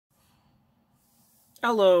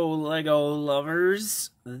Hello, Lego lovers.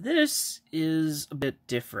 This is a bit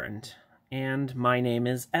different, and my name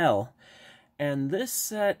is Elle. And this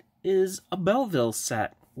set is a Belville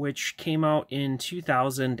set, which came out in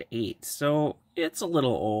 2008, so it's a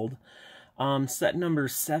little old. Set number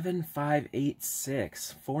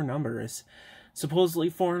 7586, 4 numbers. Supposedly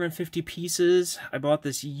 450 pieces. I bought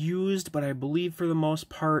this used, but I believe for the most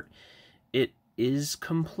part it is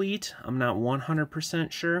complete. I'm not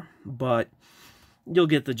 100% sure, but you'll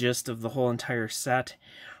get the gist of the whole entire set.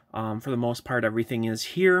 For the most part, everything is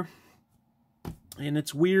here. And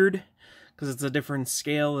it's weird, because it's a different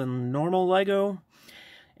scale than normal Lego.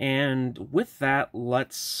 And with that,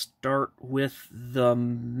 let's start with the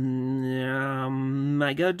Mega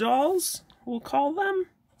Dolls, we'll call them.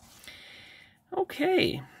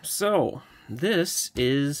 Okay, so this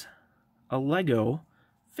is a Lego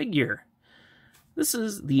figure. This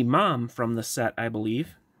is the mom from the set, I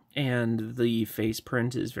believe. And the face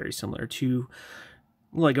print is very similar to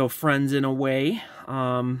Lego Friends in a way.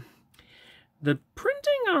 The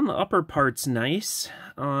printing on the upper part's nice.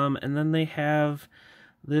 And then they have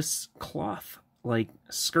this cloth, like,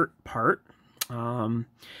 skirt part.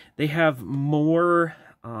 They have more,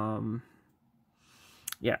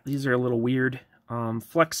 yeah, these are a little weird.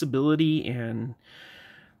 Flexibility and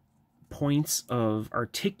points of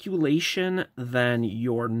articulation than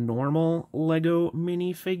your normal Lego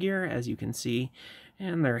minifigure, as you can see.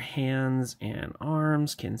 And their hands and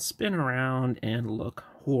arms can spin around and look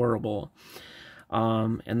horrible.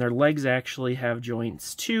 And their legs actually have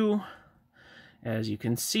joints too, as you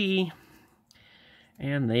can see.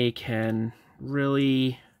 And they can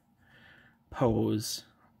really pose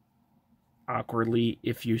awkwardly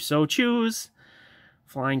if you so choose.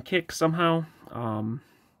 Flying kick somehow.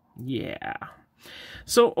 Yeah.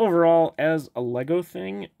 So overall, as a Lego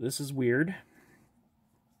thing, this is weird.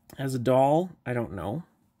 As a doll, I don't know.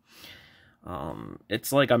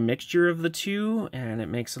 It's like a mixture of the two, and it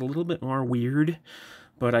makes it a little bit more weird.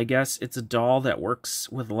 But I guess it's a doll that works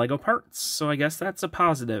with Lego parts, so I guess that's a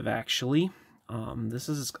positive, actually. This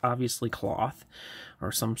is obviously cloth,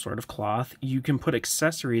 or some sort of cloth. You can put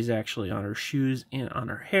accessories, actually, on her shoes and on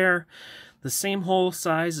her hair. The same hole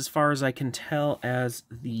size, as far as I can tell, as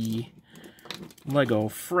the Lego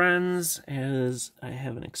Friends, as I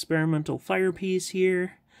have an experimental fire piece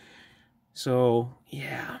here. So,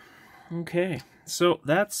 yeah. Okay. So,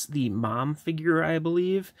 that's the mom figure, I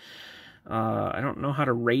believe. I don't know how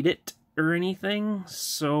to rate it or anything,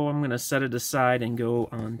 so I'm going to set it aside and go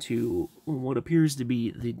on to what appears to be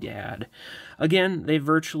the dad. Again, they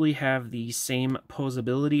virtually have the same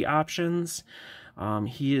posability options.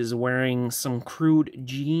 He is wearing some crude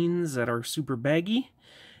jeans that are super baggy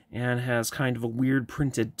and has kind of a weird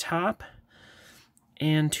printed top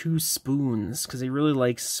and 2 spoons, because he really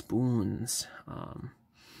likes spoons.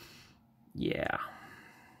 Yeah.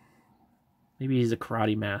 Maybe he's a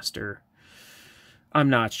karate master. I'm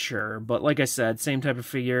not sure, but like I said, same type of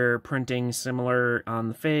figure, printing similar on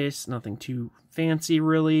the face, nothing too fancy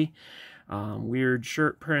really. Weird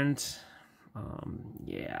shirt print.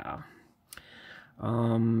 Yeah.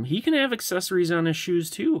 He can have accessories on his shoes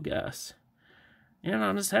too, I guess. And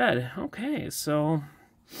on his head. Okay, so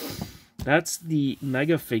that's the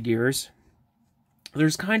Mega figures.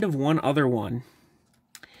 There's kind of one other one.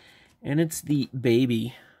 And it's the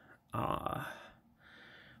baby.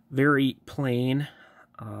 Very plain.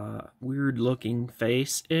 Weird looking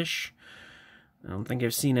face-ish. I don't think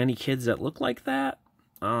I've seen any kids that look like that.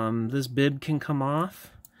 This bib can come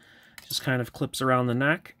off. Just kind of clips around the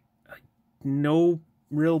neck. No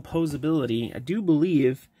real posability. I do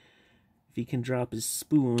believe if he can drop his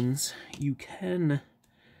spoons, you can...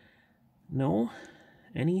 No?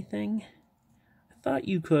 Anything? I thought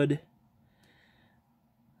you could.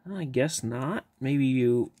 I guess not. Maybe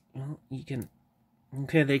you... Well, you can...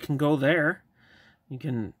 Okay, they can go there. You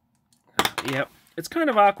can... Yep. It's kind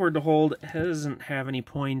of awkward to hold. It doesn't have any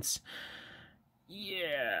points.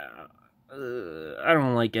 Yeah. I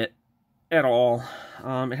don't like it at all.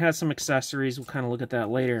 It has some accessories. We'll kind of look at that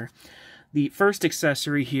later. The first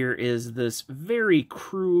accessory here is this very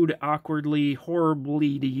crude, awkwardly,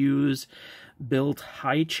 horribly to use built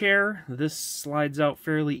high chair. This slides out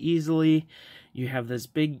fairly easily. You have this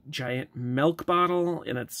big giant milk bottle,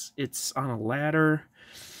 and it's on a ladder.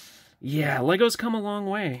 Yeah, Lego's come a long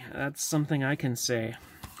way. That's something I can say.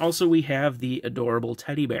 Also, we have the adorable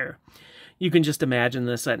teddy bear. You can just imagine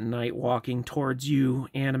this at night walking towards you,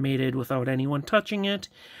 animated without anyone touching it,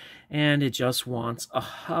 and it just wants a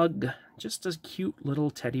hug. Just a cute little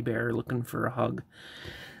teddy bear looking for a hug.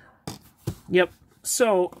 Yep,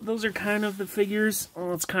 So those are kind of the figures.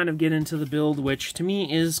 Let's kind of get into the build, which to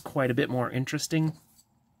me is quite a bit more interesting.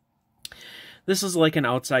 This is like an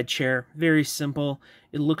outside chair, very simple.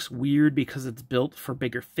 It looks weird because it's built for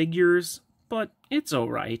bigger figures, but it's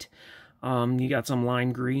alright. You got some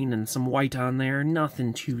lime green and some white on there,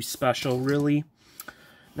 nothing too special really.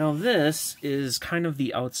 Now this is kind of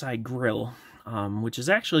the outside grill, which is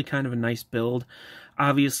actually kind of a nice build.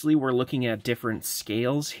 Obviously we're looking at different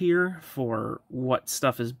scales here for what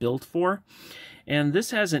stuff is built for. And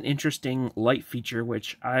this has an interesting light feature,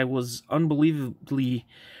 which I was unbelievably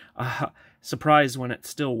surprised when it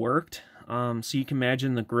still worked. So you can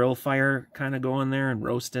imagine the grill fire kind of going there and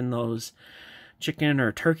roasting those chicken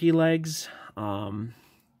or turkey legs. You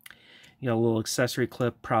got a little accessory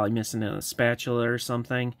clip, probably missing a spatula or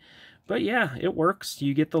something. But yeah, it works.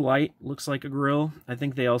 You get the light, looks like a grill. I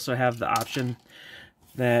think they also have the option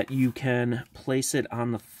that you can place it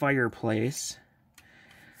on the fireplace.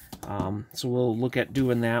 So we'll look at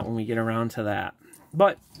doing that when we get around to that.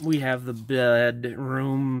 But we have the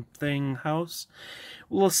bedroom thing house.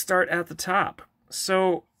 We'll start at the top.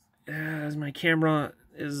 So, as my camera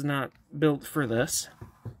is not built for this,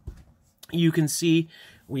 you can see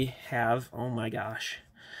we have, oh my gosh,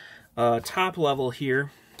 a top level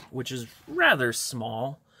here, which is rather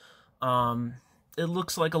small. It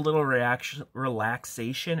looks like a little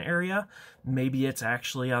relaxation area. Maybe it's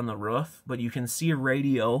actually on the roof, but you can see a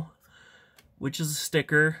radio, which is a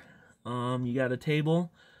sticker. You got a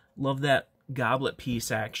table. Love that goblet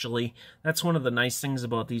piece, actually. That's one of the nice things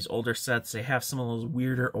about these older sets. They have some of those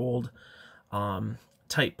weirder old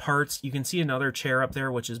type parts. You can see another chair up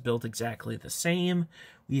there, which is built exactly the same.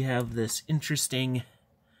 We have this interesting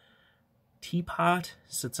teapot.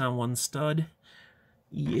 Sits on one stud.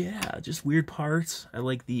 Yeah, just weird parts. I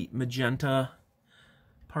like the magenta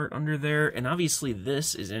part under there. And obviously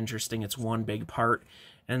this is interesting. It's one big part.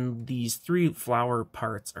 And these three flower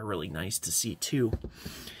parts are really nice to see too.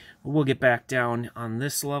 We'll get back down on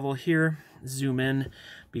this level here. Zoom in,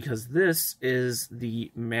 because this is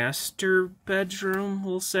the master bedroom,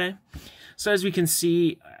 we'll say. So as we can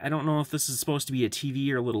see, I don't know if this is supposed to be a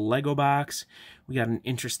TV or a little Lego box. We got an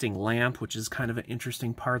interesting lamp, which is kind of an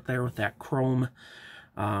interesting part there with that chrome,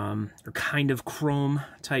 or kind of chrome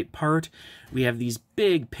type part. We have these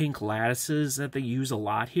big pink lattices that they use a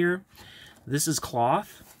lot here. This is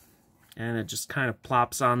cloth, and it just kind of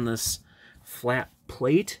plops on this flat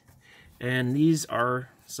plate. And these are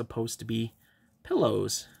supposed to be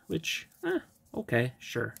pillows, which, okay,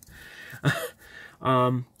 sure.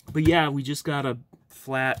 But yeah, we just got a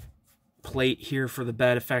flat plate here for the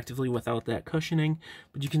bed, effectively, without that cushioning.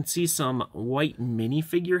 But you can see some white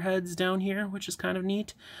minifigure heads down here, which is kind of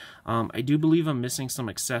neat. I do believe I'm missing some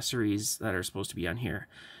accessories that are supposed to be on here.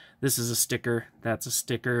 This is a sticker. That's a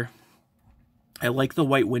sticker. I like the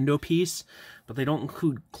white window piece, but they don't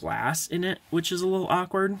include glass in it, which is a little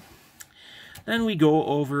awkward. Then we go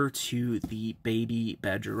over to the baby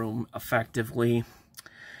bedroom, effectively.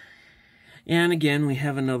 And again, we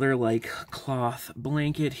have another, like, cloth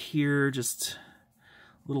blanket here. Just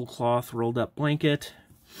a little cloth rolled up blanket.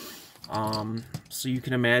 So you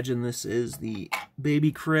can imagine this is the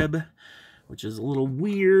baby crib, which is a little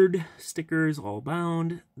weird. Stickers all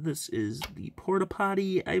bound. This is the porta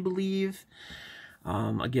potty, I believe.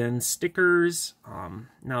 Again, stickers.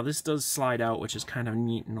 Now this does slide out, which is kind of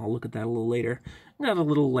neat, and I'll look at that a little later. Got a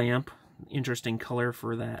little lamp, interesting color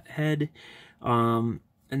for that head. And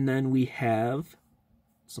then we have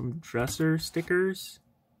some dresser stickers.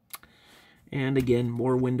 And again,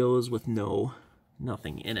 more windows with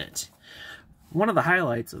nothing in it. One of the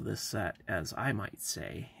highlights of this set, as I might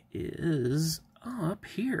say, is up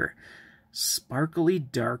here. Sparkly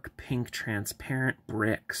dark pink transparent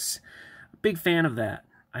bricks. Big fan of that,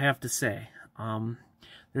 I have to say.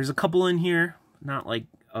 There's a couple in here, not like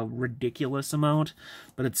a ridiculous amount,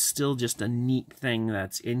 but it's still just a neat thing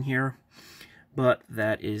that's in here. But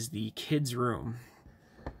that is the kids' room.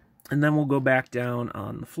 And then we'll go back down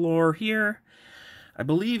on the floor here. I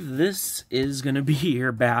believe this is going to be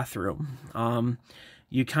your bathroom.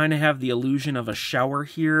 You kind of have the illusion of a shower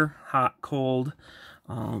here, hot, cold.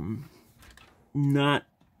 Not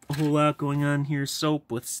a whole lot going on here. Soap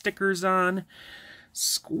with stickers on.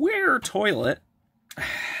 Square toilet.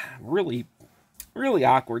 Really, really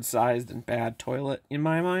awkward sized and bad toilet in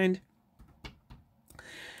my mind.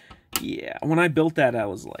 Yeah, when I built that, I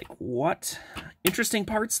was like, what? Interesting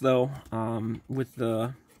parts, though, with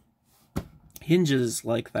the hinges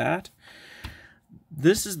like that.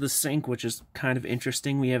 This is the sink, which is kind of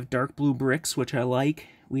interesting. We have dark blue bricks, which I like.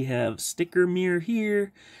 We have sticker mirror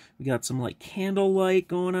here. We got some, like, candlelight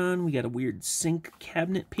going on. We got a weird sink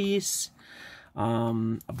cabinet piece.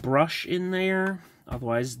 A brush in there.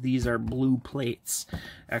 Otherwise, these are blue plates,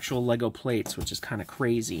 actual Lego plates, which is kind of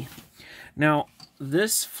crazy. Now,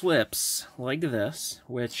 this flips like this,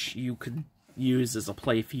 which you could use as a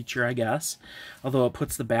play feature, I guess. Although it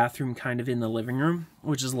puts the bathroom kind of in the living room,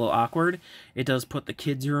 which is a little awkward. It does put the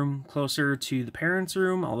kids' room closer to the parents'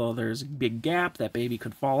 room, although there's a big gap that baby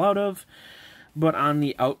could fall out of. But on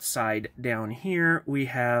the outside down here, we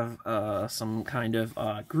have some kind of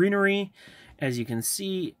greenery. As you can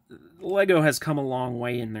see, Lego has come a long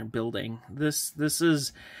way in their building. This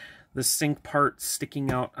is the sink part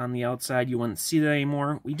sticking out on the outside. You wouldn't see that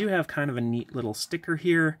anymore. We do have kind of a neat little sticker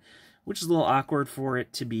here, which is a little awkward for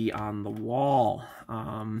it to be on the wall.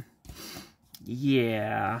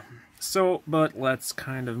 Yeah. So, but let's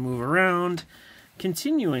kind of move around.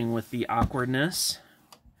 Continuing with the awkwardness,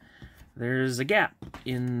 there's a gap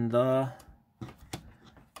in the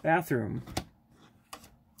bathroom.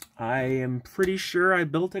 I am pretty sure I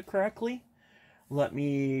built it correctly. Let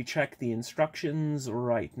me check the instructions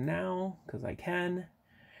right now, because I can.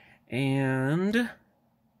 And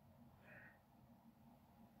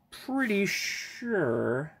pretty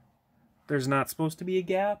sure there's not supposed to be a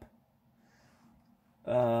gap.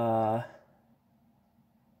 No,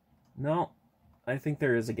 I think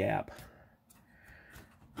there is a gap.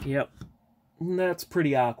 Yep, that's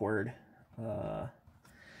pretty awkward.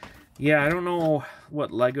 Yeah, I don't know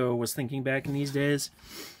what Lego was thinking back in these days.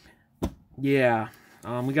 Yeah,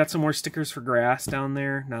 we got some more stickers for grass down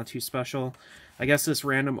there, not too special. I guess this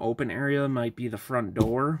random open area might be the front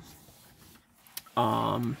door.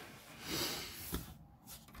 You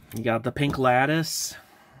got the pink lattice.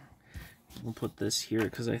 We'll put this here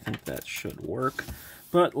because I think that should work.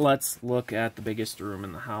 But let's look at the biggest room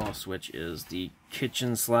in the house, which is the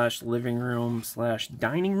kitchen slash living room slash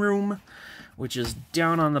dining room, which is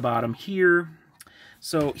down on the bottom here.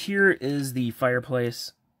 So here is the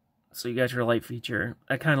fireplace. So you got your light feature.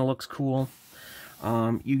 That kind of looks cool.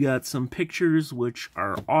 You got some pictures, which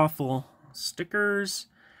are awful. Stickers.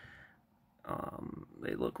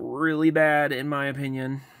 They look really bad, in my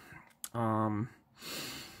opinion.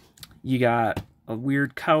 You got a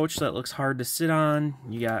weird couch that looks hard to sit on.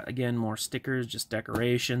 You got, again, more stickers, just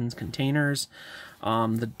decorations, containers.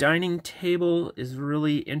 The dining table is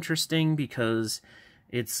really interesting because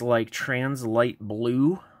it's like trans light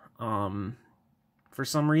blue for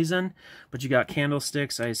some reason. But you got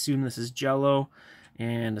candlesticks. I assume this is Jell-O,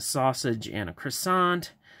 and a sausage and a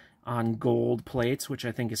croissant on gold plates, which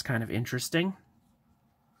I think is kind of interesting.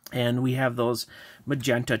 And we have those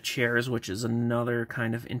magenta chairs, which is another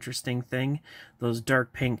kind of interesting thing. Those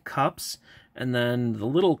dark pink cups. And then the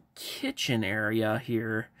little kitchen area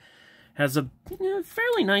here has a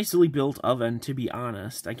fairly nicely built oven, to be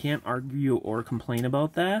honest. I can't argue or complain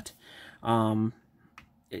about that.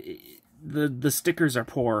 The stickers are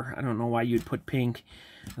poor. I don't know why you'd put pink.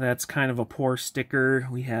 That's kind of a poor sticker.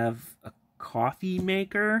 We have a coffee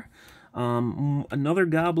maker. Another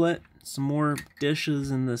goblet. Some more dishes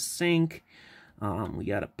in the sink. We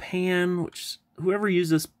got a pan, which whoever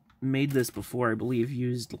made this before, I believe,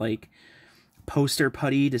 used like poster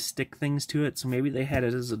putty to stick things to it. So maybe they had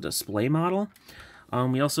it as a display model.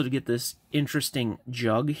 We also get this interesting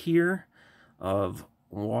jug here of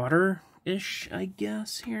water-ish, I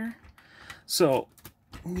guess, here. So,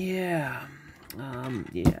 yeah.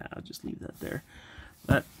 Yeah, I'll just leave that there.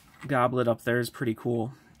 That goblet up there is pretty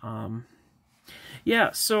cool.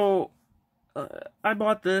 Yeah, so I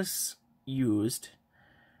bought this used,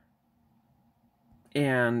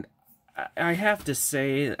 and I have to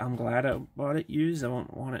say I'm glad I bought it used. I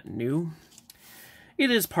don't want it new.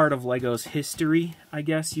 It is part of Lego's history, I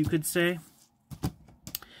guess you could say.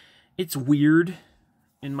 It's weird,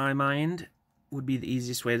 in my mind, would be the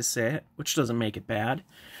easiest way to say it, which doesn't make it bad.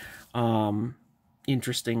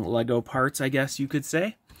 Interesting Lego parts, I guess you could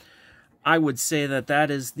say. I would say that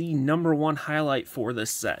that is the #1 highlight for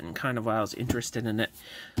this set, and kind of why I was interested in it.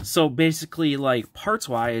 So basically, like,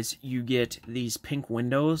 parts-wise, you get these pink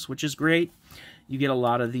windows, which is great. You get a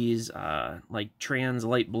lot of these, like, trans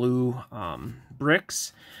light blue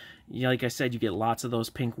bricks. Like I said, you get lots of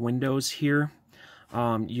those pink windows here.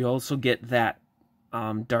 You also get that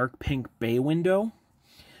dark pink bay window.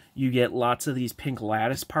 You get lots of these pink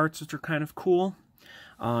lattice parts, which are kind of cool.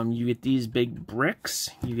 You get these big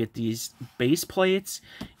bricks, you get these base plates,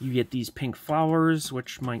 you get these pink flowers,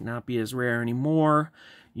 which might not be as rare anymore.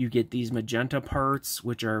 You get these magenta parts,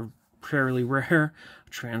 which are fairly rare.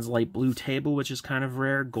 Trans light blue table, which is kind of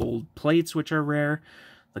rare. Gold plates, which are rare.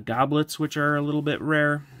 The goblets, which are a little bit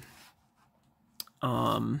rare.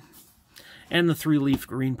 And the 3-leaf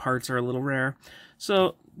green parts are a little rare.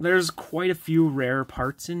 So there's quite a few rare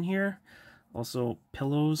parts in here. Also,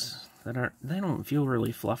 pillows they don't feel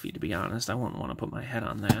really fluffy, to be honest. I wouldn't want to put my head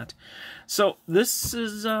on that. So this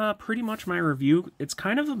is pretty much my review. It's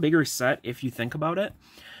kind of a bigger set if you think about it,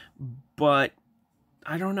 but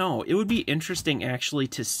I don't know. It would be interesting actually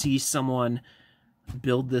to see someone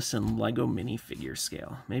build this in Lego minifigure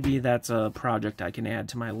scale. Maybe that's a project I can add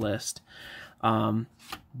to my list.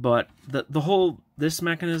 But this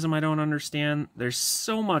mechanism I don't understand. There's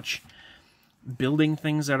so much building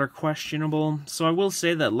things that are questionable. So I will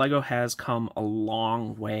say that Lego has come a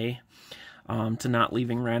long way to not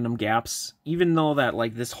leaving random gaps, even though that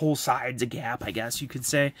like this whole side's a gap, I guess you could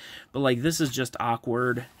say. But like this is just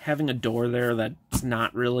awkward. Having a door there that's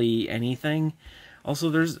not really anything.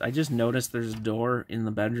 Also, I just noticed there's a door in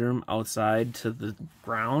the bedroom outside to the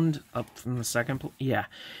ground up from the second. Yeah.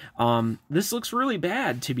 This looks really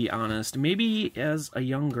bad, to be honest. Maybe as a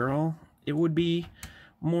young girl, it would be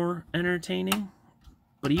more entertaining.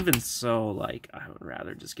 But even so, like, I would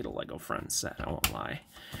rather just get a Lego Friends set. I won't lie.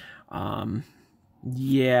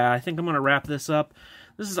 Yeah, I think I'm going to wrap this up.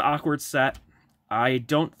 This is an awkward set. I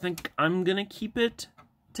don't think I'm going to keep it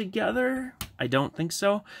together. I don't think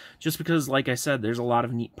so, just because, like I said, there's a lot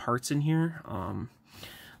of neat parts in here.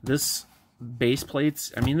 This base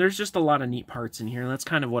plates, I mean, there's just a lot of neat parts in here. That's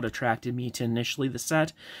kind of what attracted me to initially the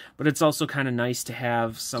set, but it's also kind of nice to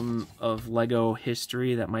have some of Lego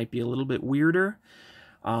history that might be a little bit weirder.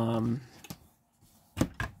 Yeah,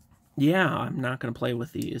 I'm not going to play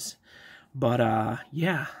with these. But,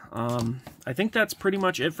 yeah, I think that's pretty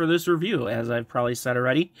much it for this review, as I've probably said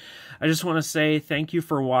already. I just want to say thank you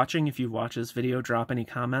for watching. If you've watched this video, drop any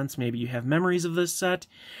comments. Maybe you have memories of this set,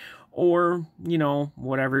 or, you know,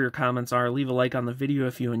 whatever your comments are. Leave a like on the video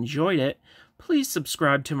if you enjoyed it. Please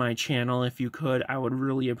subscribe to my channel if you could. I would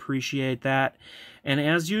really appreciate that. And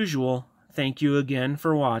as usual, thank you again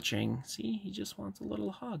for watching. See, he just wants a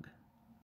little hug.